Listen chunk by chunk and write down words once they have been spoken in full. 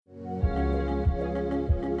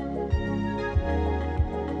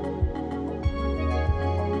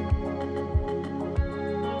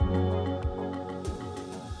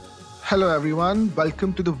Hello, everyone.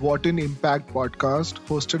 Welcome to the Wharton Impact podcast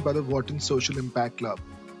hosted by the Wharton Social Impact Club.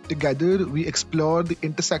 Together, we explore the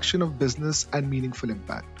intersection of business and meaningful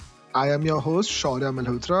impact. I am your host, Shaurya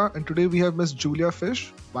Malhotra, and today we have Ms. Julia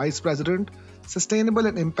Fish, Vice President, Sustainable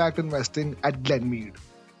and Impact Investing at Glenmede.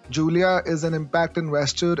 Julia is an impact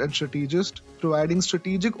investor and strategist, providing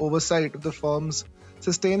strategic oversight of the firm's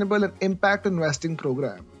sustainable and impact investing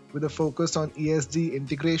program with a focus on ESG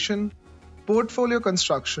integration, portfolio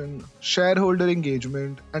construction, shareholder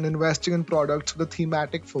engagement, and investing in products with a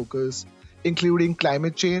thematic focus, including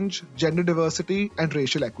climate change, gender diversity, and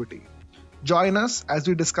racial equity. Join us as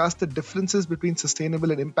we discuss the differences between sustainable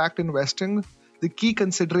and impact investing, the key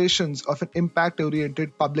considerations of an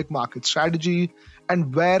impact-oriented public market strategy,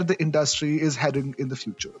 and where the industry is heading in the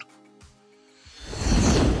future.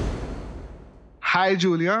 Hi,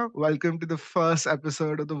 Julia. Welcome to the first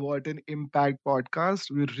episode of the Wharton Impact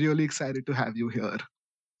Podcast. We're really excited to have you here.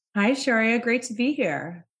 Hi, Shaurya. Great to be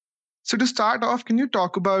here. So to start off, can you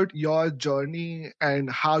talk about your journey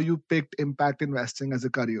and how you picked impact investing as a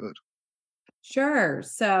career? Sure.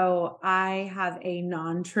 So I have a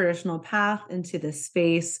non-traditional path into this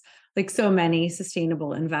space, like so many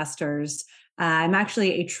sustainable investors. I'm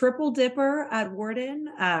actually a triple dipper at Wharton,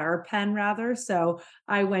 or Penn rather. So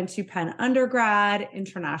I went to Penn undergrad,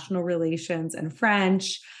 international relations and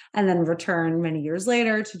French, and then returned many years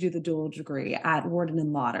later to do the dual degree at Wharton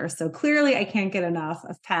and Lauder. So clearly I can't get enough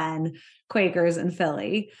of Penn, Quakers, and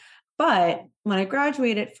Philly. But when I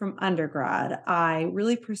graduated from undergrad, I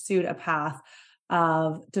really pursued a path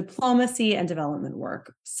of diplomacy and development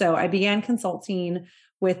work. So I began consulting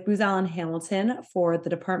with Booz Allen Hamilton for the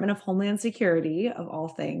Department of Homeland Security, of all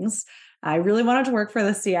things. I really wanted to work for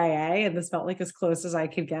the CIA, and this felt like as close as I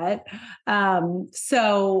could get.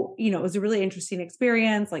 It was a really interesting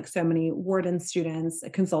experience. Like so many Wharton students,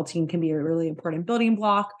 consulting can be a really important building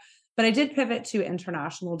block. But I did pivot to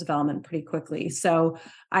international development pretty quickly. So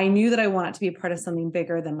I knew that I wanted to be a part of something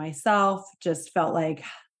bigger than myself. Just felt like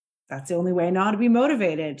that's the only way I know how to be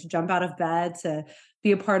motivated, to jump out of bed, to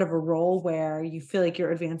be a part of a role where you feel like you're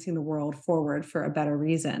advancing the world forward for a better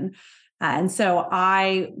reason. And so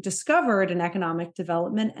I discovered an economic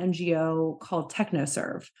development NGO called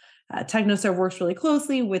TechnoServe. TechnoServe works really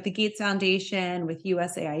closely with the Gates Foundation, with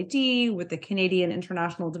USAID, with the Canadian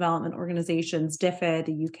International Development Organizations, DFID,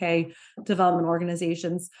 the UK development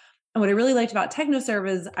organizations. And what I really liked about TechnoServe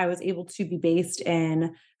is I was able to be based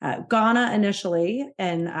in Ghana initially,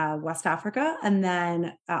 in West Africa, and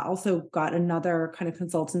then also got another kind of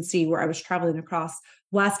consultancy where I was traveling across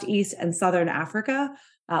West, East, and Southern Africa,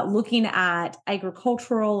 looking at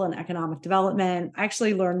agricultural and economic development. I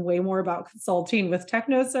actually learned way more about consulting with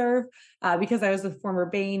TechnoServe because I was with former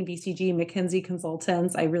Bain, BCG, McKinsey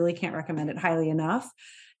consultants. I really can't recommend it highly enough.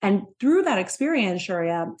 And through that experience,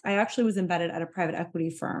 Shaurya, I actually was embedded at a private equity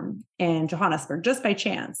firm in Johannesburg, just by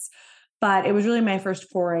chance. But it was really my first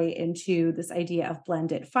foray into this idea of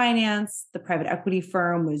blended finance. The private equity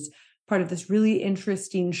firm was part of this really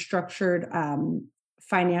interesting structured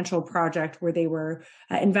financial project where they were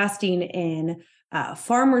investing in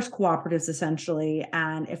farmers cooperatives essentially.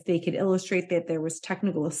 And if they could illustrate that there was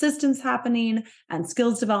technical assistance happening and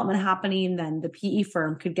skills development happening, then the PE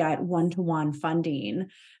firm could get one-to-one funding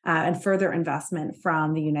and further investment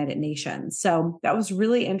from the United Nations. So that was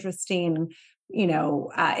really interesting.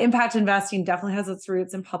 Impact investing definitely has its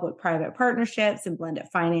roots in public-private partnerships and blended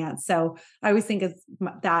finance. So I always think of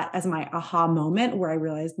that as my aha moment where I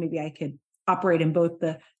realized maybe I could operate in both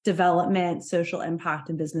the development, social impact,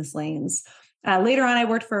 and business lanes. Later on, I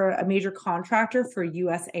worked for a major contractor for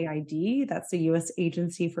USAID. That's the U.S.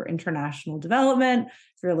 Agency for International Development.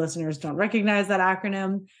 If your listeners don't recognize that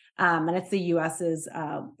acronym, and it's the U.S.'s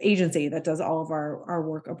agency that does all of our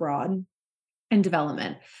work abroad in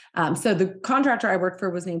development. So the contractor I worked for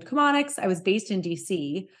was named Comonix. I was based in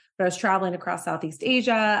D.C., but I was traveling across Southeast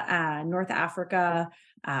Asia, North Africa.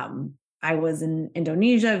 I was in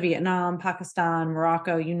Indonesia, Vietnam, Pakistan,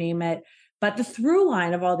 Morocco, you name it. But the through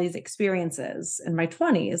line of all these experiences in my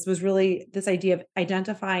 20s was really this idea of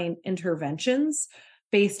identifying interventions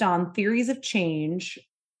based on theories of change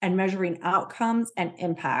and measuring outcomes and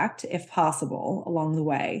impact, if possible, along the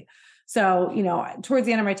way. So, towards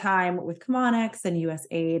the end of my time with Comonix and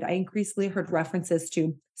USAID, I increasingly heard references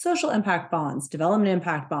to social impact bonds, development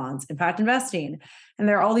impact bonds, impact investing. And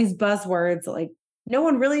there are all these buzzwords like no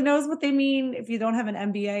one really knows what they mean if you don't have an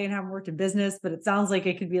MBA and haven't worked in business, but it sounds like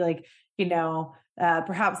it could be like,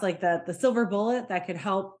 perhaps like the silver bullet that could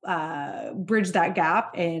help bridge that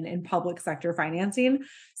gap in public sector financing.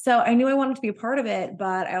 So I knew I wanted to be a part of it,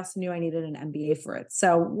 but I also knew I needed an MBA for it.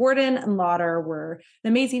 So Wharton and Lauder were an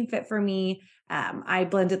amazing fit for me. I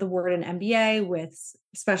blended the Wharton MBA with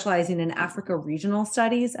specializing in Africa regional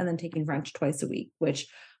studies and then taking French twice a week, which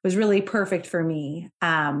was really perfect for me.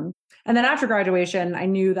 And then after graduation, I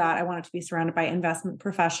knew that I wanted to be surrounded by investment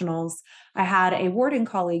professionals. I had a Wharton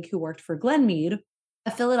colleague who worked for Glenmede,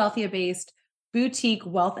 a Philadelphia-based boutique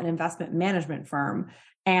wealth and investment management firm.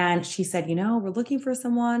 And she said, we're looking for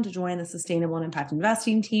someone to join the sustainable and impact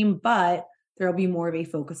investing team, but there'll be more of a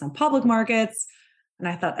focus on public markets. And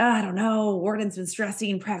I thought, I don't know, Wharton's been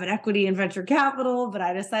stressing private equity and venture capital, but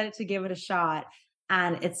I decided to give it a shot.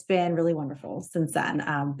 And it's been really wonderful since then.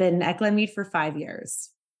 Been at Glenmede for 5 years.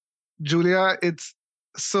 Julia, it's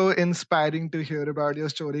so inspiring to hear about your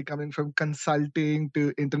story coming from consulting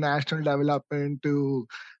to international development to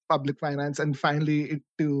public finance and finally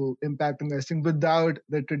to impact investing without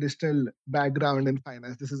the traditional background in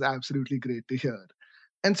finance. This is absolutely great to hear.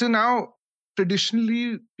 And so now,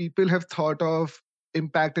 traditionally, people have thought of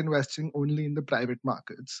impact investing only in the private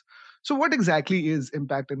markets. So, what exactly is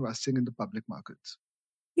impact investing in the public markets?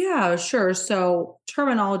 Yeah, sure. So,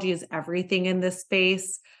 terminology is everything in this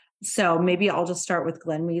space. So, maybe I'll just start with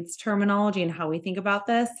Glenmede's terminology and how we think about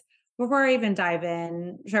this. Before I even dive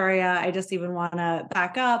in, Shaurya, I just even want to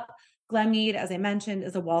back up. Glenmede, as I mentioned,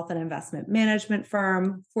 is a wealth and investment management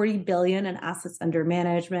firm, 40 billion in assets under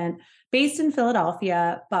management, based in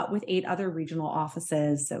Philadelphia, but with 8 other regional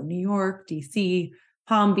offices. So New York, DC,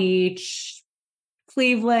 Palm Beach,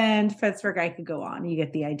 Cleveland, Pittsburgh, I could go on. You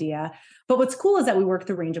get the idea. But what's cool is that we work with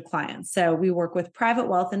a range of clients. So we work with private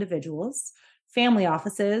wealth individuals, family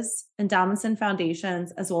offices, endowments and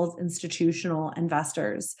foundations, as well as institutional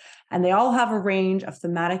investors. And they all have a range of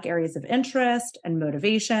thematic areas of interest and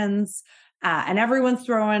motivations. And everyone's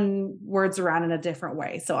throwing words around in a different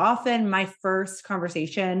way. So often my first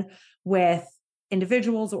conversation with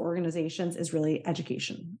individuals or organizations is really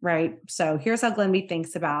education, right? So here's how Glenmede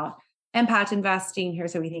thinks about impact investing.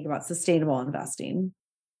 Here's how we think about sustainable investing.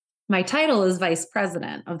 My title is Vice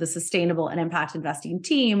President of the Sustainable and Impact Investing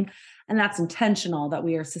team, and that's intentional that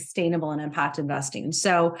we are sustainable and impact investing.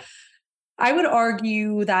 So I would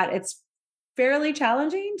argue that it's fairly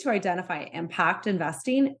challenging to identify impact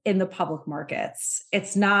investing in the public markets.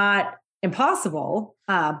 It's not impossible,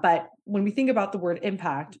 but when we think about the word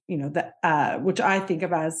impact, which I think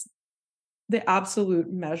of as the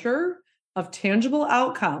absolute measure of tangible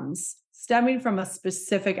outcomes stemming from a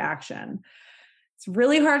specific action. It's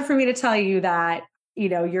really hard for me to tell you that,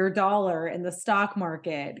 your dollar in the stock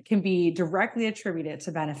market can be directly attributed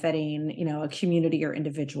to benefiting, a community or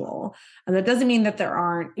individual. And that doesn't mean that there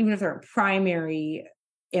aren't, even if there are primary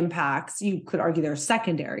impacts, you could argue they're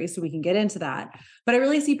secondary, so we can get into that. But I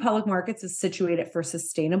really see public markets as situated for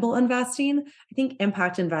sustainable investing. I think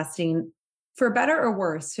impact investing, for better or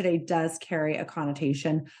worse, today does carry a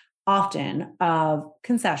connotation often of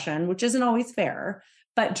concession, which isn't always fair,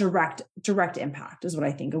 but direct impact is what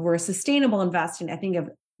I think of. Where sustainable investing, I think of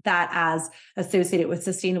that as associated with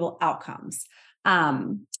sustainable outcomes.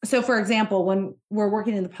 So for example, when we're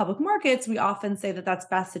working in the public markets, we often say that that's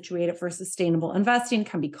best situated for sustainable investing,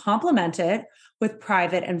 can be complemented with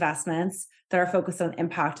private investments that are focused on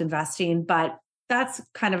impact investing. But that's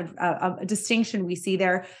kind of a distinction we see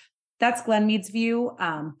there. That's Glenmede's view.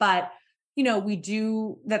 But we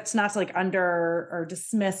do, that's not to like under or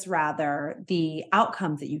dismiss rather the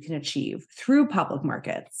outcomes that you can achieve through public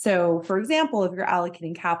markets. So for example, if you're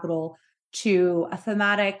allocating capital to a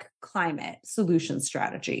thematic climate solution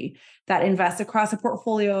strategy that invests across a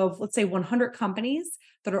portfolio of, let's say, 100 companies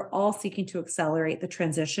that are all seeking to accelerate the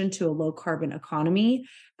transition to a low carbon economy,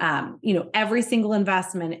 every single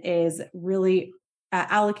investment is really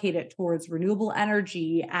allocated towards renewable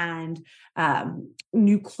energy and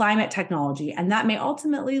new climate technology. And that may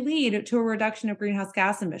ultimately lead to a reduction of greenhouse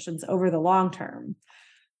gas emissions over the long term.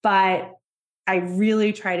 But I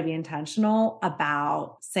really try to be intentional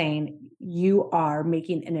about saying you are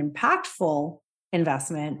making an impactful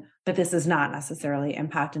investment, but this is not necessarily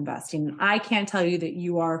impact investing. I can't tell you that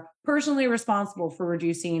you are personally responsible for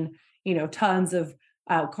reducing, tons of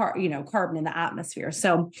carbon in the atmosphere.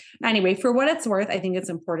 So anyway, for what it's worth, I think it's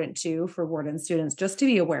important too for Wharton students just to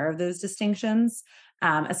be aware of those distinctions,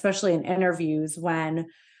 especially in interviews when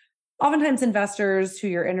oftentimes investors who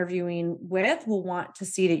you're interviewing with will want to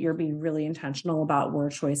see that you're being really intentional about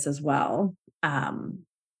word choice as well.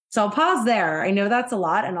 So I'll pause there. I know that's a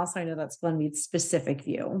lot. And also I know that's Glenmede's specific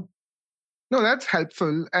view. No, that's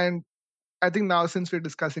helpful. And I think now since we're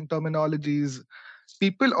discussing terminologies,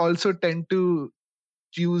 people also tend to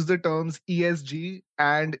use the terms ESG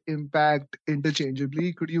and impact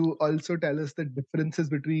interchangeably. Could you also tell us the differences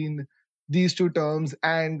between these two terms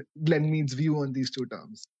and Glenmede's view on these two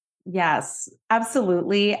terms? Yes,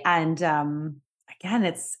 absolutely. And again,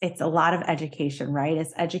 it's a lot of education, right?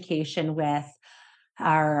 It's education with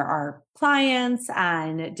our clients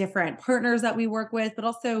and different partners that we work with, but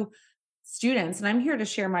also students. And I'm here to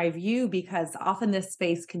share my view because often this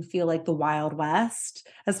space can feel like the Wild West,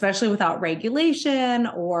 especially without regulation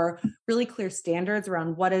or really clear standards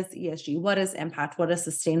around what is ESG, what is impact, what is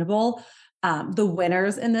sustainable. The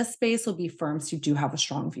winners in this space will be firms who do have a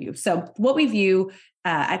strong view. So, what we view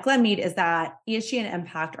at Glenmede is that ESG and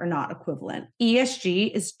impact are not equivalent.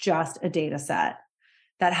 ESG is just a data set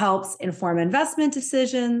that helps inform investment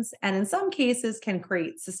decisions and in some cases can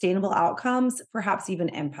create sustainable outcomes, perhaps even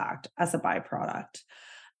impact as a byproduct.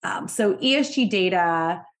 So ESG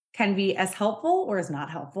data can be as helpful or as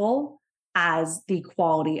not helpful as the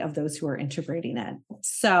quality of those who are integrating it.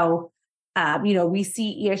 So, we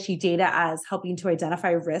see ESG data as helping to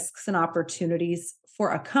identify risks and opportunities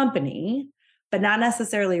for a company, but not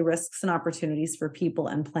necessarily risks and opportunities for people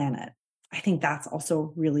and planet. I think that's also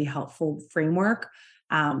a really helpful framework.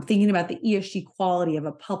 Thinking about the ESG quality of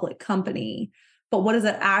a public company, but what does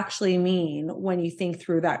it actually mean when you think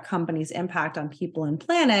through that company's impact on people and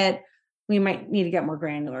planet? We might need to get more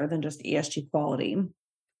granular than just ESG quality.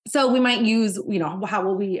 So we might use, how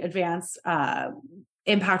will we advance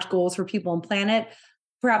impact goals for people and planet?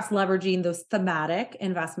 Perhaps leveraging those thematic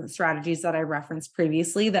investment strategies that I referenced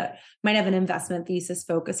previously that might have an investment thesis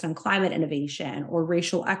focused on climate innovation or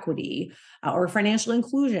racial equity or financial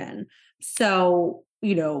inclusion. So,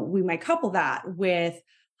 we might couple that with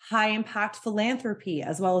high impact philanthropy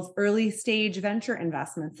as well as early stage venture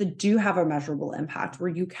investments that do have a measurable impact where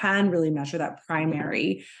you can really measure that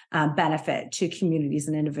primary benefit to communities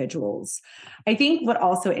and individuals. I think what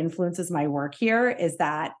also influences my work here is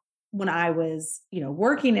that when I was,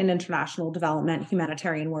 working in international development,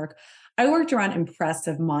 humanitarian work, I worked around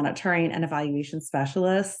impressive monitoring and evaluation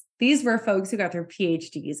specialists. These were folks who got their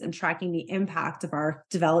PhDs in tracking the impact of our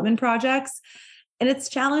development projects. And it's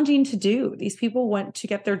challenging to do. These people want to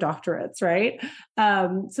get their doctorates, right?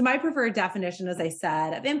 So my preferred definition, as I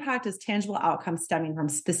said, of impact is tangible outcomes stemming from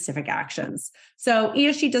specific actions. So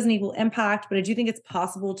ESG doesn't equal impact, but I do think it's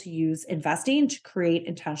possible to use investing to create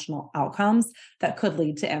intentional outcomes that could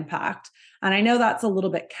lead to impact. And I know that's a little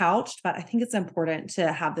bit couched, but I think it's important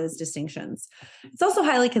to have those distinctions. It's also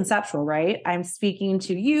highly conceptual, right? I'm speaking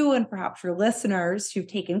to you and perhaps your listeners who've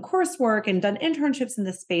taken coursework and done internships in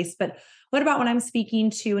this space, but what about when I'm speaking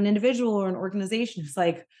to an individual or an organization who's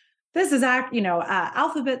like, this is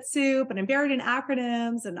alphabet soup and I'm buried in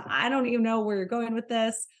acronyms and I don't even know where you're going with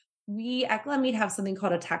this. We at Glenmede have something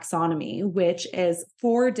called a taxonomy, which is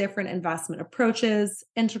 4 different investment approaches: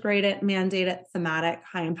 integrated, mandated, thematic,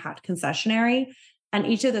 high impact, concessionary. And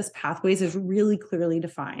each of those pathways is really clearly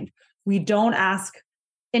defined. We don't ask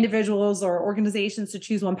individuals or organizations to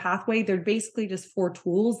choose one pathway. They're basically just 4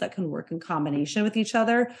 tools that can work in combination with each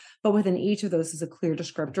other. But within each of those is a clear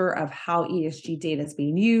descriptor of how ESG data is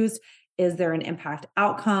being used. Is there an impact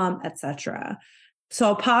outcome, et cetera? So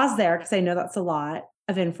I'll pause there because I know that's a lot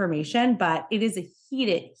of information, but it is a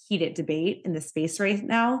heated debate in the space right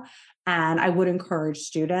now. And I would encourage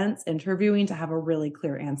students interviewing to have a really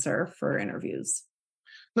clear answer for interviews.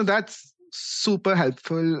 No, that's super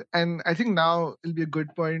helpful. And I think now it'll be a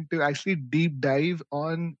good point to actually deep dive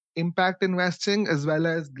on impact investing as well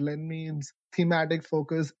as Glenmede's thematic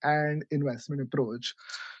focus and investment approach.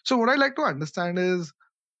 So, what I'd like to understand is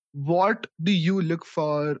what do you look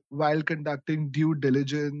for while conducting due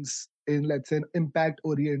diligence in, let's say, an impact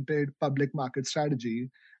oriented public market strategy?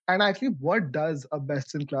 And actually, what does a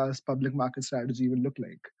best in class public market strategy even look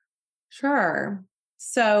like? Sure.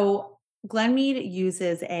 So Glenmede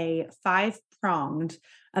uses a 5-pronged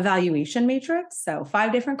evaluation matrix. So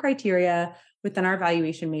 5 different criteria within our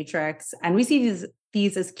evaluation matrix. And we see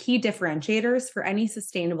these as key differentiators for any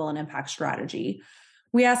sustainable and impact strategy.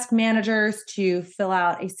 We ask managers to fill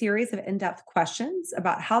out a series of in-depth questions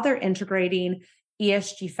about how they're integrating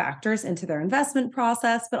ESG factors into their investment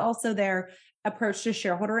process, but also their approach to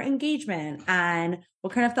shareholder engagement and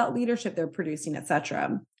what kind of thought leadership they're producing, et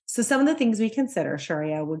cetera. So some of the things we consider,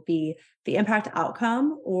 Shaurya, would be the impact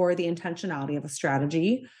outcome or the intentionality of a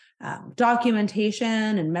strategy,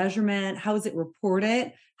 documentation and measurement. How is it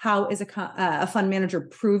reported? How is a fund manager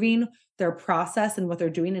proving their process and what they're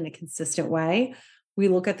doing in a consistent way? We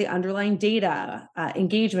look at the underlying data,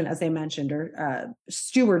 engagement, as I mentioned, or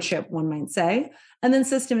stewardship, one might say, and then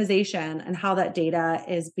systemization and how that data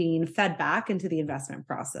is being fed back into the investment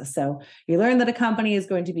process. So you learn that a company is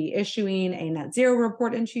going to be issuing a net zero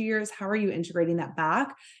report in 2 years. How are you integrating that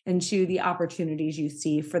back into the opportunities you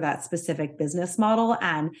see for that specific business model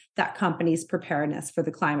and that company's preparedness for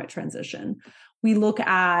the climate transition? We look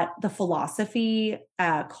at the philosophy,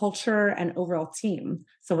 culture, and overall team.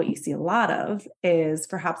 So what you see a lot of is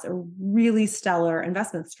perhaps a really stellar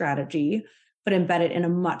investment strategy, but embedded in a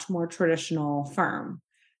much more traditional firm.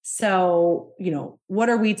 So, what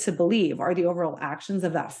are we to believe? Are the overall actions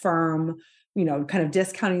of that firm, kind of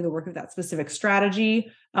discounting the work of that specific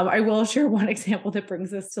strategy? I will share one example that brings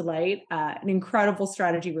this to light. An incredible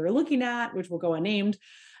strategy we were looking at, which will go unnamed,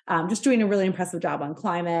 just doing a really impressive job on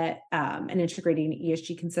climate and integrating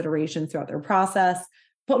ESG considerations throughout their process.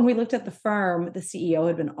 But when we looked at the firm, the CEO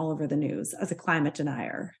had been all over the news as a climate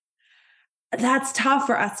denier. That's tough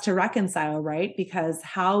for us to reconcile, right? Because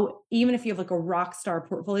even if you have like a rock star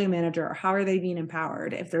portfolio manager, how are they being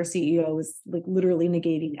empowered if their CEO is like literally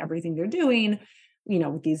negating everything they're doing,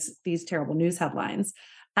 with these terrible news headlines?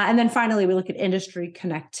 And then finally, we look at industry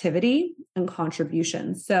connectivity and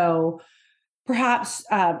contribution. So perhaps,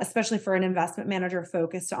 especially for an investment manager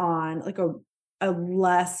focused on like a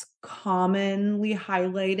less commonly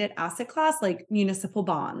highlighted asset class, like municipal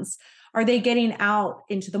bonds. Are they getting out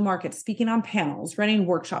into the market, speaking on panels, running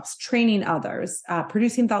workshops, training others,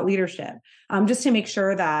 producing thought leadership, just to make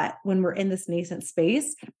sure that when we're in this nascent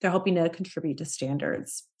space, they're helping to contribute to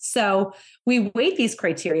standards? So we weight these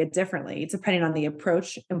criteria differently depending on the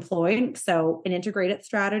approach employed. So an integrated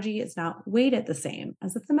strategy is not weighted the same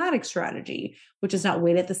as a thematic strategy, which is not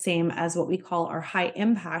weighted the same as what we call our high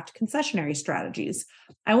impact concessionary strategies.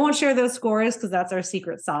 I won't share those scores because that's our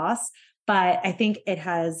secret sauce, but I think it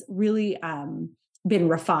has really been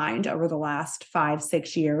refined over the last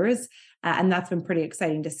 5-6 years. And that's been pretty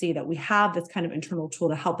exciting to see that we have this kind of internal tool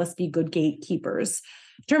to help us be good gatekeepers.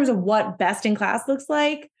 In terms of what best in class looks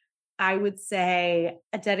like, I would say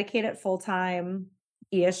a dedicated full-time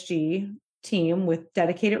ESG team with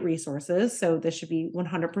dedicated resources. So this should be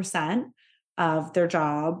 100% of their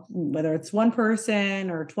job, whether it's one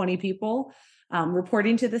person or 20 people,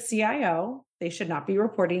 reporting to the CIO. They should not be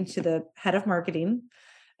reporting to the head of marketing.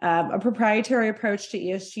 A proprietary approach to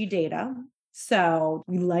ESG data. So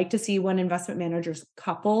we like to see when investment managers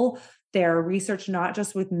couple their research, not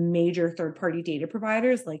just with major third-party data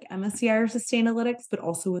providers like MSCI or Sustainalytics, but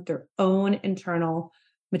also with their own internal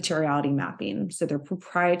materiality mapping. So their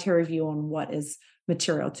proprietary view on what is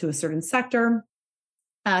material to a certain sector.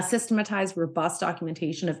 Systematized, robust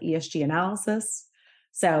documentation of ESG analysis.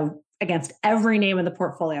 So against every name in the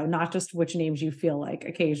portfolio, not just which names you feel like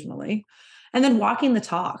occasionally. And then walking the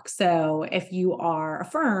talk. So if you are a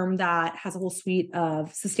firm that has a whole suite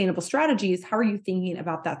of sustainable strategies, how are you thinking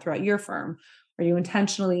about that throughout your firm? Are you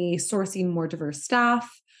intentionally sourcing more diverse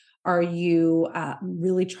staff? Are you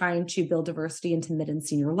really trying to build diversity into mid and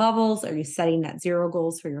senior levels? Are you setting net zero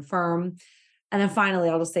goals for your firm? And then finally,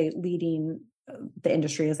 I'll just say leading the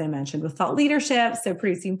industry, as I mentioned, with thought leadership. So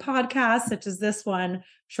producing podcasts such as this one,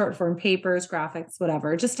 short form papers, graphics,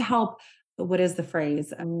 whatever, just to help. What is the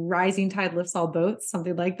phrase? A rising tide lifts all boats,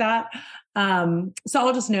 something like that. So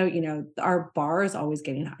I'll just note, our bar is always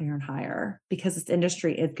getting higher and higher because this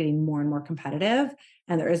industry is getting more and more competitive.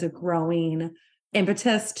 And there is a growing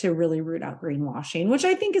impetus to really root out greenwashing, which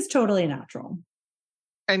I think is totally natural.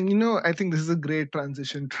 And, I think this is a great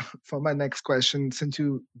transition for my next question. Since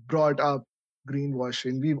you brought up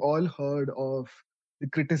greenwashing, we've all heard of the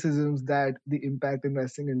criticisms that the impact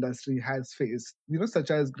investing industry has faced, such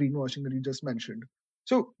as greenwashing that you just mentioned.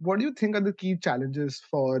 So what do you think are the key challenges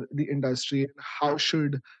for the industry and how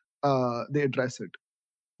should they address it?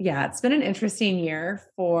 Yeah, it's been an interesting year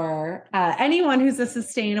for anyone who's a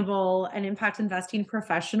sustainable and impact investing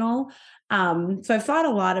professional. So I've thought a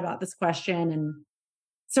lot about this question and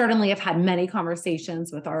certainly have had many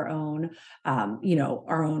conversations with our own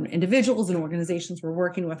individuals and organizations we're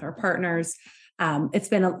working with, our partners. It's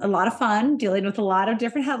been a lot of fun dealing with a lot of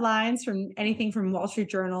different headlines from anything from Wall Street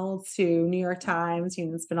Journal to New York Times.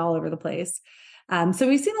 It's been all over the place. So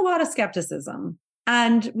we've seen a lot of skepticism.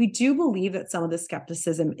 And we do believe that some of the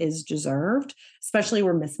skepticism is deserved, especially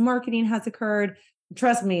where mismarketing has occurred.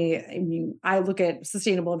 Trust me, I look at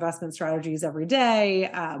sustainable investment strategies every day.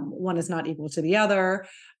 One is not equal to the other.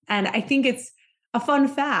 And I think it's a fun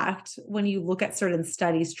fact when you look at certain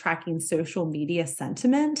studies tracking social media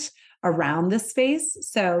sentiment around this space.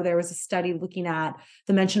 So there was a study looking at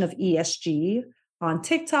the mention of ESG on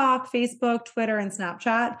TikTok, Facebook, Twitter, and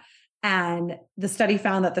Snapchat. And the study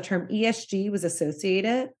found that the term ESG was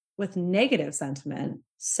associated with negative sentiment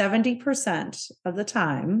 70% of the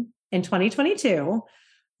time in 2022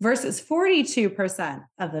 versus 42%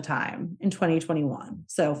 of the time in 2021.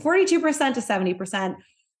 So 42% to 70%.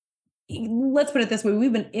 Let's put it this way,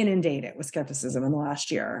 we've been inundated with skepticism in the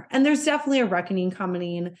last year. And there's definitely a reckoning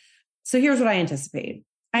coming. So here's what I anticipate.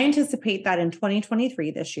 I anticipate that in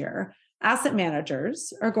 2023, this year, asset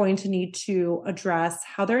managers are going to need to address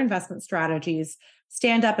how their investment strategies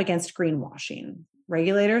stand up against greenwashing.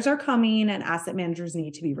 Regulators are coming and asset managers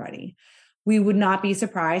need to be ready. We would not be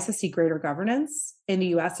surprised to see greater governance in the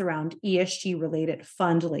US around ESG related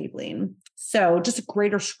fund labeling. So just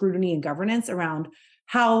greater scrutiny and governance around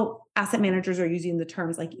how asset managers are using the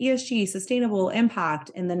terms like ESG, sustainable impact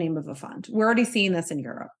in the name of a fund. We're already seeing this in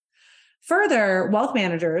Europe. Further, wealth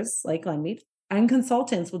managers like Glenmede and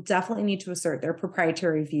consultants will definitely need to assert their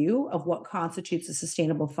proprietary view of what constitutes a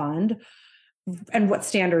sustainable fund and what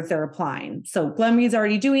standards they're applying. So Glenmede's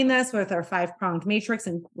already doing this with our 5-pronged matrix,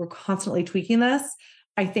 and we're constantly tweaking this.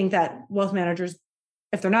 I think that wealth managers,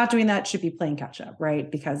 if they're not doing that, should be playing catch up,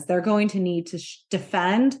 right? Because they're going to need to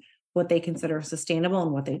defend what they consider sustainable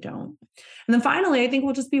and what they don't. And then finally, I think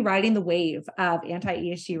we'll just be riding the wave of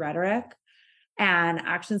anti-ESG rhetoric and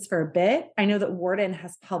actions for a bit. I know that Wharton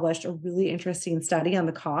has published a really interesting study on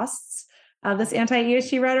the costs of this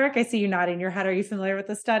anti-ESG rhetoric. I see you nodding your head. Are you familiar with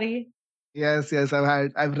the study? Yes,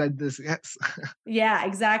 I've read this. Yes. Yeah,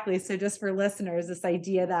 exactly. So just for listeners, this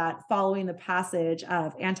idea that following the passage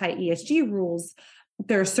of anti-ESG rules,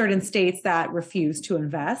 there are certain states that refuse to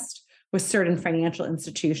invest with certain financial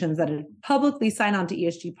institutions that had publicly signed on to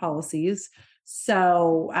ESG policies.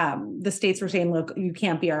 So the states were saying, look, you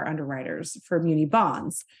can't be our underwriters for muni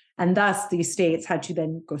bonds. And thus these states had to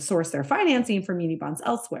then go source their financing for muni bonds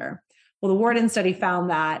elsewhere. Well, the Wharton study found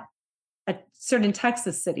that certain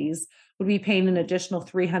Texas cities would be paying an additional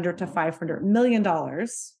 $300 to $500 million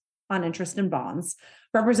on interest in bonds,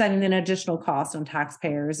 representing an additional cost on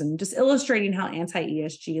taxpayers and just illustrating how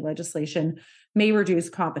anti-ESG legislation may reduce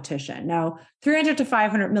competition. Now, $300 to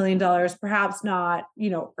 $500 million, perhaps not,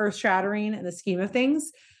 earth-shattering in the scheme of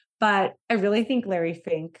things, but I really think Larry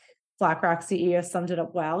Fink, BlackRock CEO, summed it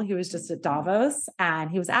up well. He was just at Davos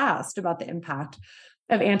and he was asked about the impact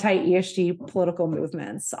of anti-ESG political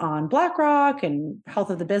movements on BlackRock and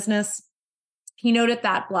health of the business. He noted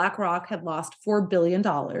that BlackRock had lost $4 billion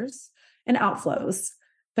in outflows,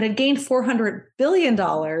 but had gained $400 billion in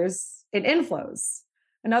inflows.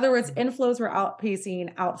 In other words, inflows were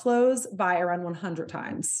outpacing outflows by around 100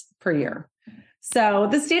 times per year. So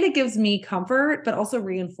this data gives me comfort, but also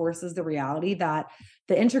reinforces the reality that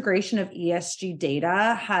the integration of ESG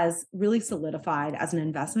data has really solidified as an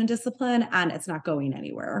investment discipline, and it's not going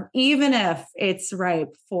anywhere, even if it's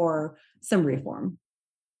ripe for some reform.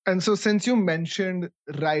 And so since you mentioned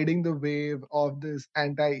riding the wave of this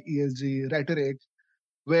anti-ESG rhetoric,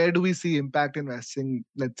 where do we see impact investing,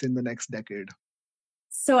 let's say, in the next decade?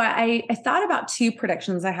 So I thought about two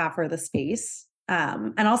predictions I have for the space.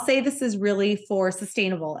 And I'll say this is really for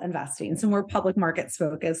sustainable investing, so more public markets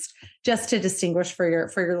focused, just to distinguish for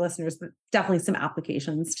your listeners, but definitely some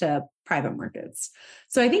applications to private markets.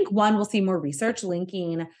 So I think one, we'll see more research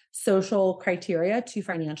linking social criteria to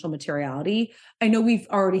financial materiality. I know we've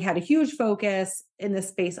already had a huge focus in this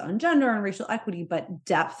space on gender and racial equity, but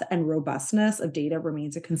depth and robustness of data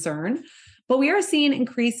remains a concern. But we are seeing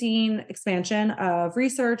increasing expansion of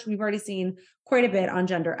research. We've already seen quite a bit on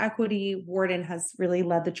gender equity. Wharton has really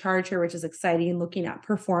led the charge here, which is exciting, looking at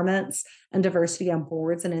performance and diversity on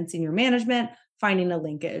boards and in senior management, finding a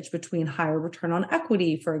linkage between higher return on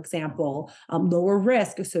equity, for example, lower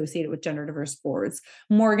risk associated with gender diverse boards.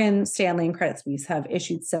 Morgan Stanley and Credit Suisse have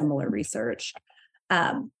issued similar research.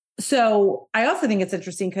 So I also think it's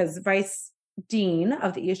interesting because Vice Dean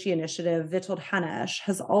of the ESG initiative, Vitold Hanesh,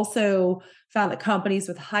 has also found that companies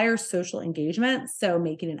with higher social engagement, so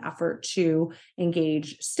making an effort to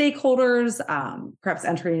engage stakeholders, perhaps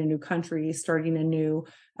entering a new country, starting a new,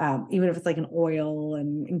 even if it's like an oil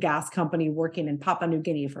and gas company working in Papua New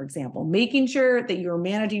Guinea, for example, making sure that you're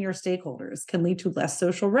managing your stakeholders can lead to less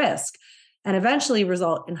social risk and eventually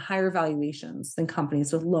result in higher valuations than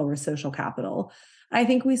companies with lower social capital. I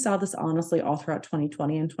think we saw this honestly all throughout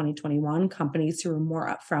 2020 and 2021, companies who were more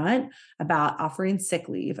upfront about offering sick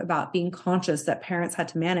leave, about being conscious that parents had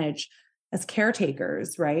to manage as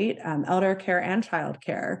caretakers, right? Elder care and child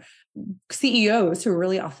care. CEOs who were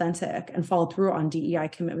really authentic and followed through on DEI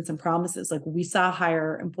commitments and promises. Like we saw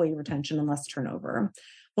higher employee retention and less turnover.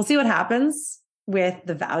 We'll see what happens with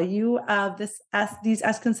the value of these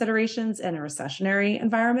S considerations in a recessionary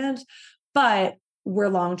environment. But we're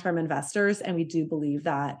long-term investors, and we do believe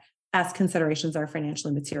that as considerations are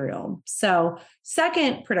financially material. So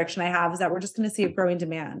second prediction I have is that we're just going to see a growing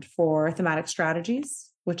demand for thematic strategies,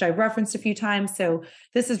 which I've referenced a few times. So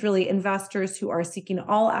this is really investors who are seeking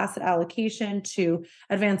all asset allocation to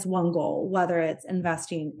advance one goal, whether it's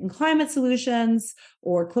investing in climate solutions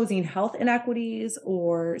or closing health inequities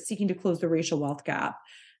or seeking to close the racial wealth gap.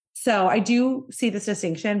 So I do see this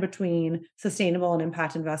distinction between sustainable and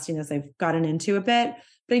impact investing as I've gotten into a bit,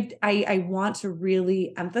 but I want to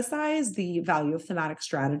really emphasize the value of thematic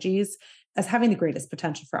strategies as having the greatest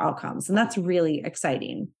potential for outcomes. And that's really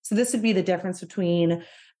exciting. So this would be the difference between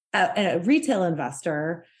a retail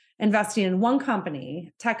investor investing in one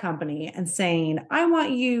company, tech company, and saying, I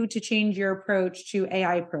want you to change your approach to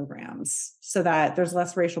AI programs so that there's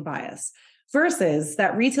less racial bias, versus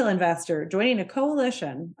that retail investor joining a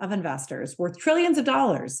coalition of investors worth trillions of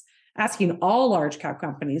dollars, asking all large cap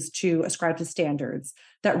companies to ascribe to standards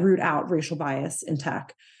that root out racial bias in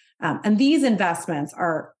tech. And these investments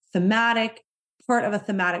are thematic, part of a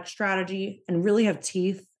thematic strategy, and really have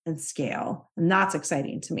teeth and scale. And that's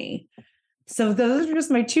exciting to me. So those are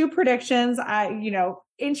just my two predictions.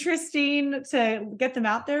 Interesting to get them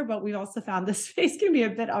out there, but we've also found this space can be a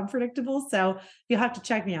bit unpredictable. So you'll have to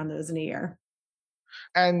check me on those in a year.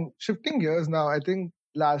 And shifting gears now, I think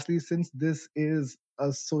lastly, since this is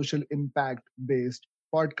a social impact based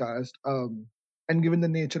podcast, and given the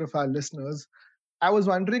nature of our listeners, I was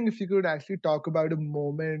wondering if you could actually talk about a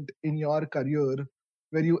moment in your career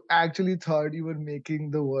where you actually thought you were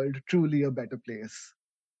making the world truly a better place.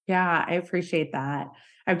 Yeah, I appreciate that.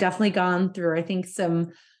 I've definitely gone through, I think,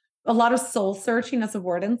 a lot of soul searching as a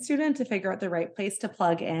Wharton student to figure out the right place to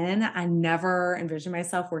plug in. I never envisioned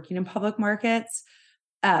myself working in public markets.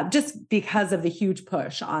 Just because of the huge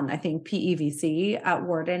push on, I think, PEVC at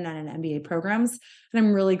Wharton and in MBA programs. And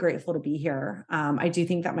I'm really grateful to be here. I do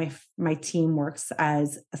think that my team works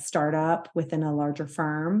as a startup within a larger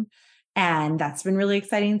firm. And that's been really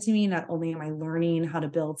exciting to me. Not only am I learning how to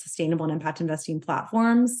build sustainable and impact investing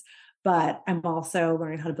platforms, but I'm also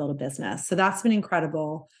learning how to build a business. So that's been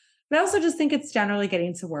incredible. But I also just think it's generally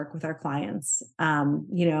getting to work with our clients.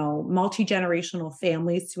 Multi-generational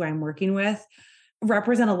families who I'm working with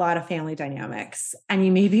represent a lot of family dynamics, and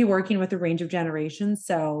you may be working with a range of generations.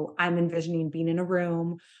 So I'm envisioning being in a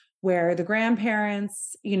room where the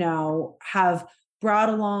grandparents, have brought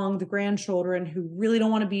along the grandchildren who really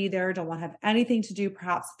don't want to be there, don't want to have anything to do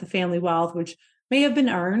perhaps with the family wealth, which may have been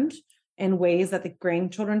earned in ways that the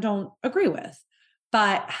grandchildren don't agree with.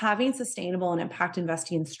 But having sustainable and impact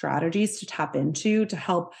investing strategies to tap into to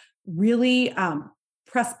help really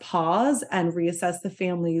press pause and reassess the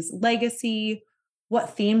family's legacy,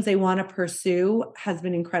 what themes they want to pursue, has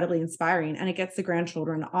been incredibly inspiring. And it gets the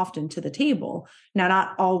grandchildren often to the table. Now,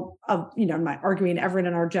 not all of, I'm not arguing everyone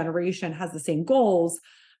in our generation has the same goals,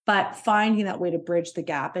 but finding that way to bridge the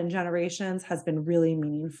gap in generations has been really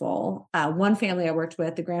meaningful. One family I worked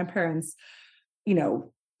with, the grandparents,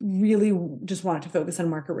 really just wanted to focus on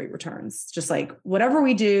market rate returns, just like whatever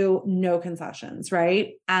we do, no concessions,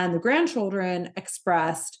 right? And the grandchildren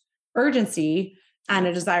expressed urgency and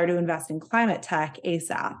a desire to invest in climate tech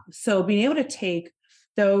ASAP. So being able to take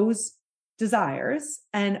those desires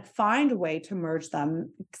and find a way to merge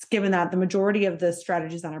them, given that the majority of the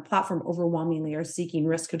strategies on our platform overwhelmingly are seeking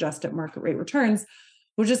risk-adjusted market rate returns,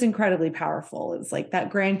 was just incredibly powerful. It was like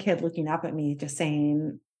that grandkid looking up at me just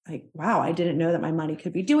saying, like, wow, I didn't know that my money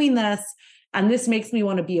could be doing this. And this makes me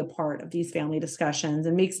want to be a part of these family discussions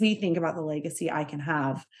and makes me think about the legacy I can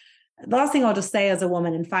have. The last thing I'll just say as a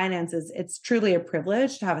woman in finance is it's truly a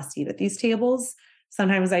privilege to have a seat at these tables.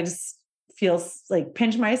 Sometimes I just feel like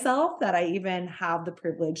pinch myself that I even have the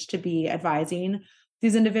privilege to be advising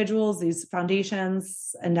these individuals, these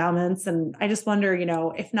foundations, endowments. And I just wonder,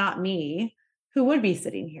 if not me, who would be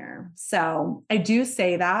sitting here? So I do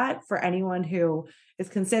say that for anyone who is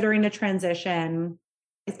considering a transition,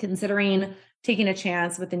 is considering taking a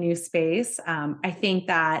chance with a new space. I think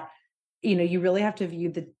that, you really have to view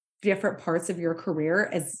the different parts of your career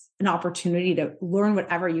as an opportunity to learn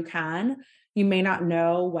whatever you can. You may not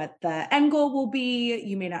know what the end goal will be.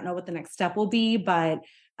 You may not know what the next step will be, but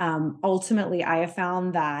ultimately I have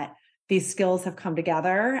found that these skills have come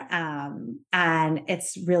together, and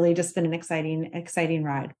it's really just been an exciting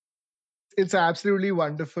ride. It's absolutely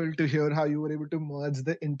wonderful to hear how you were able to merge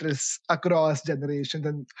the interests across generations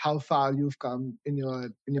and how far you've come in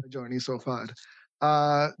your journey so far.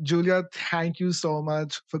 Julia, thank you so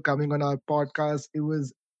much for coming on our podcast. It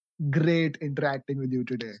was great interacting with you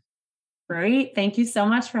today. Great. Thank you so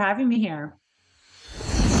much for having me here.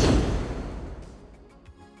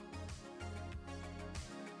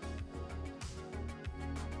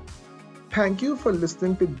 Thank you for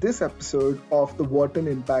listening to this episode of the Wharton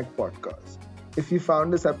Impact podcast. If you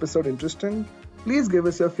found this episode interesting, please give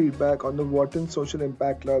us your feedback on the Wharton Social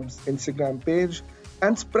Impact Club's Instagram page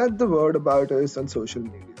and spread the word about us on social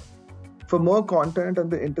media. For more content on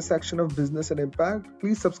the intersection of business and impact,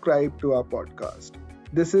 please subscribe to our podcast.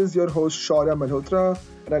 This is your host, Shaurya Malhotra,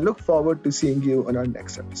 and I look forward to seeing you on our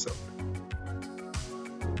next episode.